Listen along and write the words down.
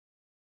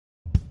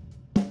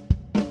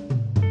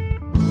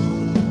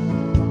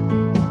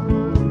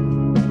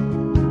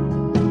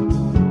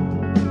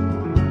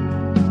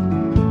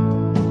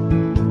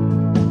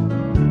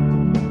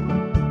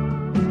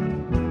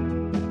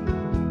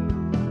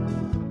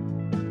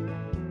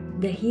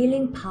The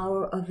Healing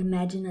Power of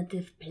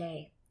Imaginative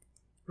Play,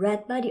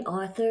 read by the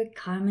author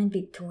Carmen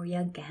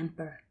Victoria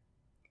Gamper.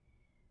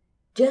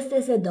 Just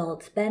as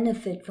adults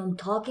benefit from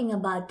talking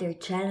about their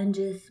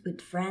challenges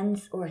with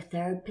friends or a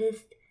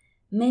therapist,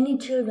 many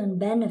children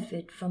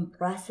benefit from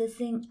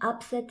processing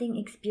upsetting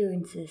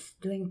experiences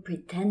during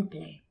pretend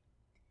play.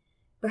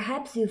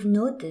 Perhaps you've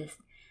noticed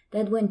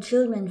that when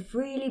children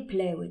freely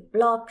play with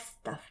blocks,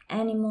 stuffed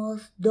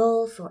animals,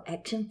 dolls, or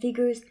action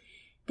figures,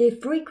 they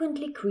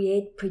frequently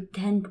create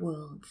pretend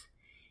worlds.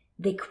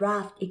 They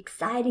craft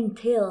exciting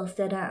tales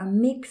that are a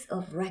mix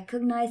of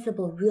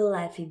recognizable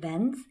real-life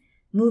events,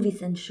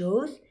 movies and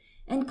shows,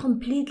 and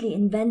completely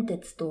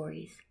invented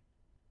stories.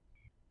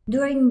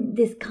 During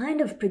this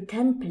kind of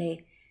pretend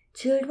play,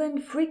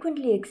 children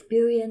frequently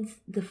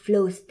experience the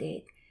flow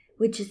state,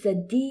 which is a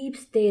deep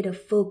state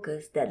of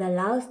focus that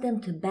allows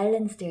them to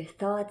balance their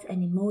thoughts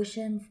and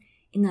emotions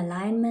in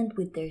alignment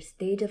with their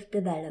stage of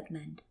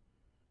development.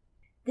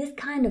 This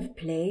kind of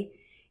play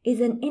is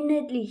an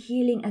innately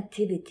healing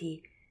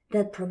activity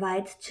that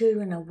provides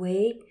children a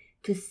way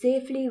to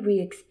safely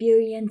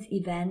re-experience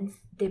events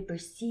they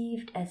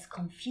perceived as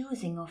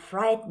confusing or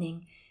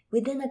frightening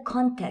within a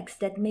context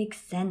that makes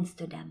sense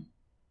to them.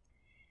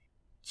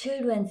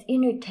 Children's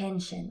inner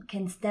tension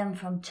can stem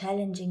from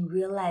challenging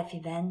real-life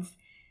events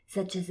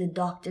such as a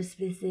doctor's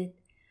visit,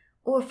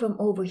 or from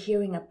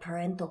overhearing a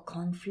parental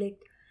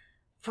conflict,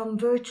 from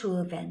virtual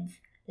events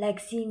like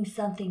seeing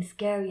something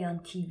scary on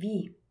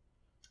TV.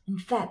 In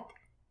fact,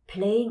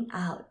 playing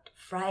out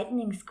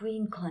frightening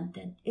screen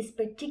content is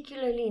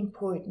particularly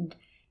important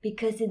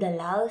because it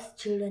allows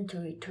children to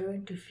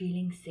return to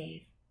feeling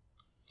safe.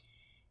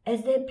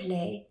 As they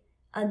play,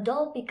 a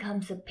doll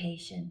becomes a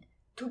patient,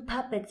 two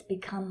puppets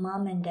become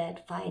mom and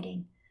dad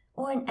fighting,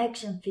 or an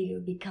action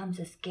figure becomes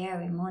a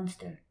scary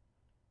monster.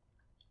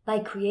 By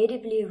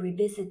creatively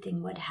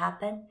revisiting what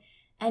happened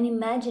and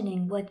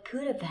imagining what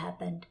could have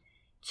happened,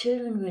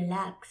 children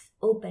relax,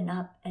 open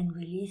up, and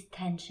release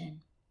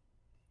tension.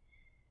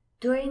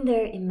 During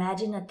their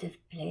imaginative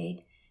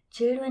play,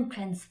 children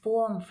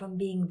transform from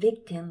being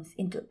victims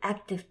into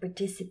active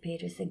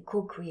participators and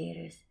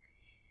co-creators.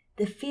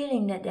 The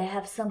feeling that they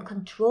have some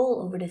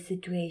control over the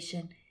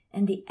situation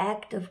and the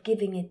act of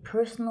giving it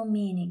personal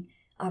meaning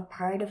are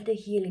part of the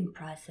healing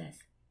process.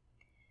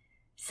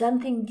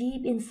 Something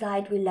deep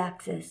inside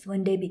relaxes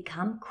when they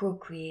become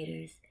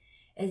co-creators,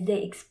 as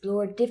they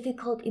explore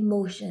difficult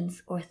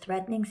emotions or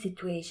threatening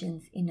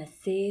situations in a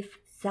safe,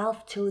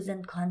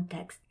 self-chosen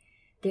context.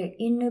 Their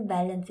inner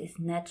balance is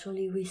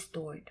naturally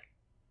restored.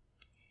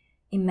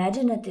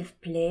 Imaginative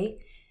play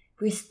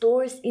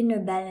restores inner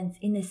balance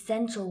in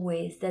essential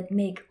ways that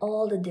make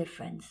all the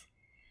difference.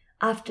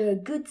 After a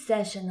good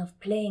session of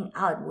playing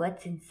out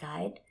what's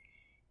inside,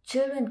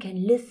 children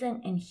can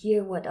listen and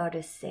hear what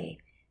others say.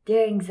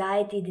 Their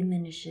anxiety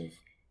diminishes,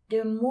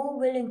 they're more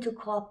willing to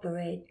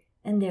cooperate,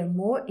 and they're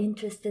more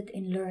interested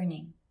in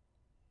learning.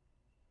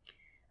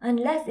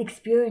 Unless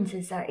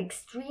experiences are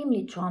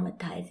extremely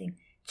traumatizing,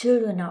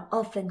 children are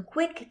often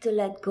quick to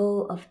let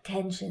go of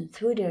tension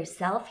through their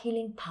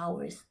self-healing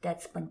powers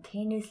that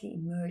spontaneously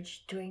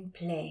emerge during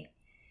play.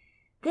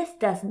 This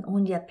doesn't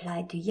only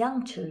apply to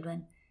young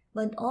children,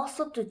 but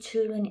also to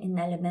children in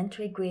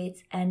elementary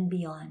grades and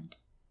beyond.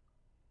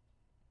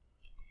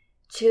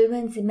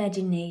 Children's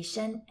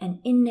imagination and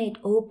innate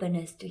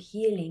openness to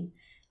healing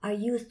are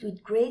used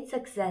with great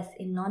success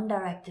in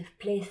non-directive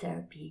play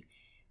therapy,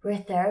 where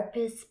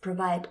therapists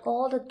provide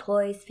all the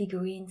toys,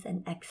 figurines,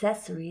 and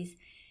accessories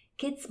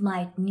kids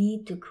might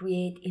need to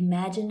create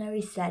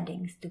imaginary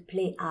settings to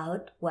play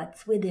out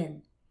what's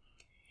within.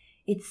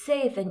 It's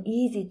safe and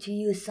easy to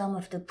use some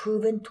of the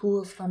proven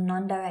tools from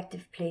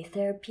non-directive play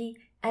therapy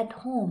at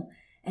home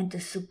and to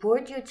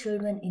support your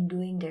children in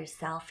doing their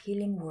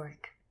self-healing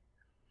work.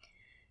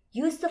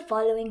 Use the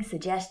following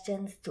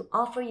suggestions to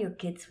offer your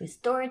kids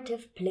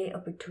restorative play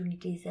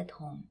opportunities at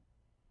home.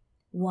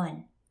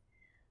 1.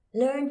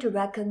 Learn to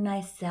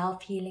recognize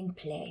self-healing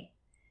play.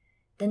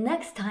 The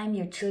next time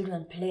your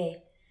children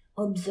play,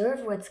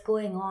 observe what's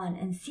going on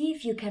and see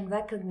if you can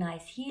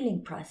recognize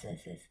healing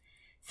processes,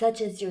 such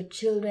as your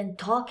children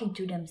talking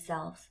to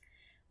themselves,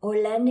 or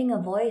lending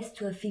a voice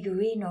to a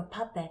figurine or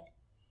puppet.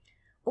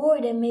 Or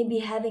they may be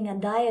having a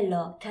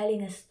dialogue,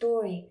 telling a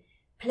story,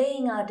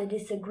 playing out a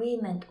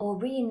disagreement, or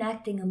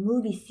reenacting a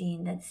movie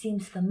scene that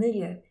seems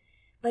familiar,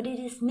 but it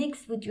is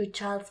mixed with your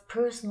child's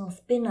personal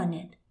spin on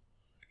it.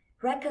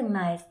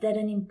 Recognize that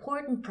an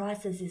important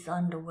process is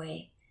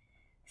underway.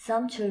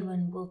 Some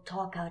children will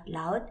talk out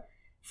loud,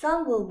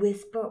 some will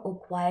whisper or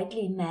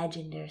quietly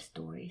imagine their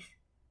stories.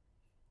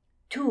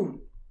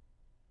 2.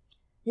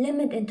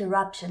 Limit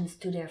interruptions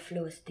to their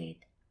flow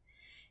state.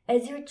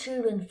 As your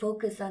children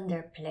focus on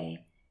their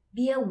play,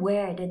 be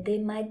aware that they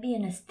might be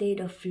in a state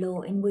of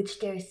flow in which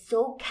they are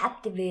so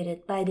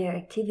captivated by their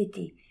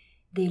activity,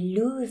 they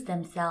lose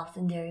themselves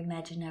in their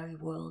imaginary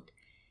world.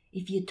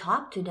 If you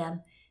talk to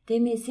them, they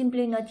may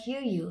simply not hear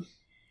you.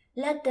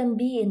 Let them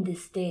be in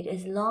this state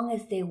as long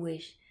as they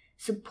wish,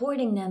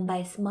 supporting them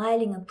by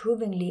smiling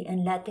approvingly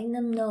and letting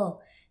them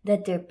know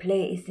that their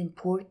play is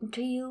important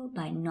to you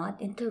by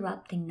not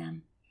interrupting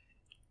them.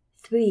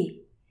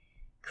 3.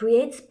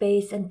 Create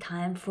space and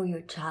time for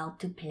your child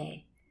to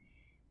play.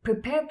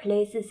 Prepare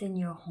places in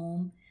your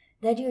home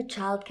that your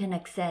child can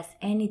access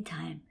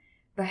anytime,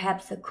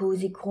 perhaps a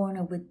cozy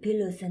corner with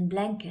pillows and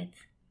blankets.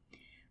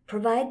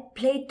 Provide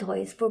play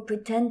toys for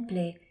pretend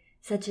play,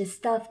 such as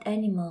stuffed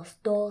animals,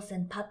 dolls,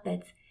 and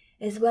puppets,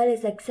 as well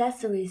as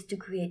accessories to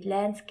create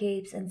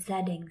landscapes and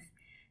settings,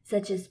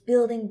 such as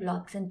building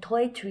blocks and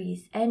toy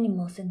trees,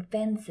 animals, and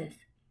fences.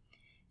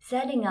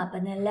 Setting up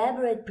an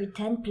elaborate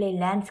pretend play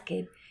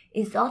landscape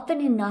is often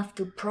enough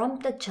to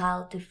prompt a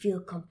child to feel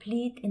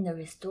complete in the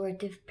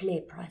restorative play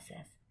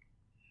process.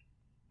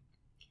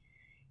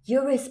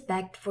 Your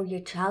respect for your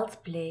child's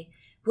play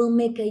will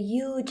make a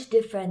huge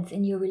difference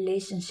in your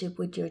relationship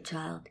with your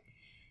child.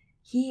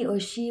 He or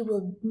she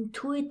will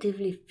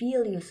intuitively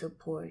feel your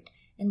support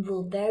and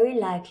will very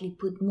likely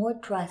put more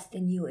trust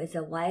in you as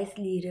a wise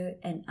leader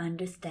and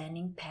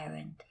understanding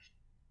parent.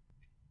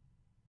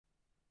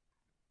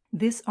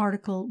 This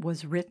article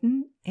was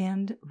written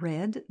and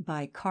read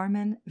by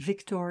Carmen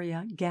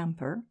Victoria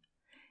Gamper,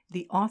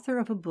 the author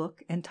of a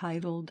book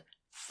entitled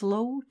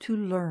Flow to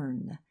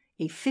Learn,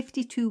 a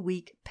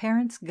 52-week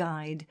parent's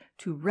guide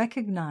to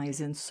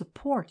recognize and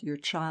support your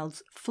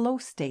child's flow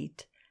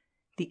state,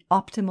 the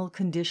optimal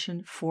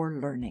condition for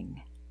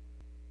learning.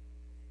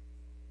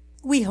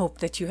 We hope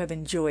that you have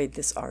enjoyed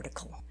this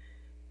article.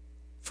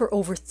 For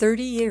over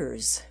 30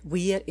 years,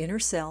 we at Inner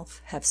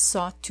Self have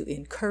sought to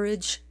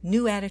encourage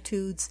new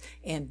attitudes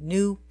and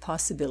new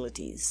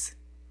possibilities.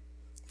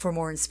 For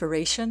more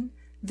inspiration,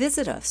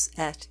 visit us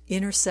at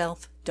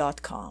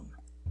innerself.com.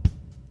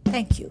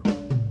 Thank you.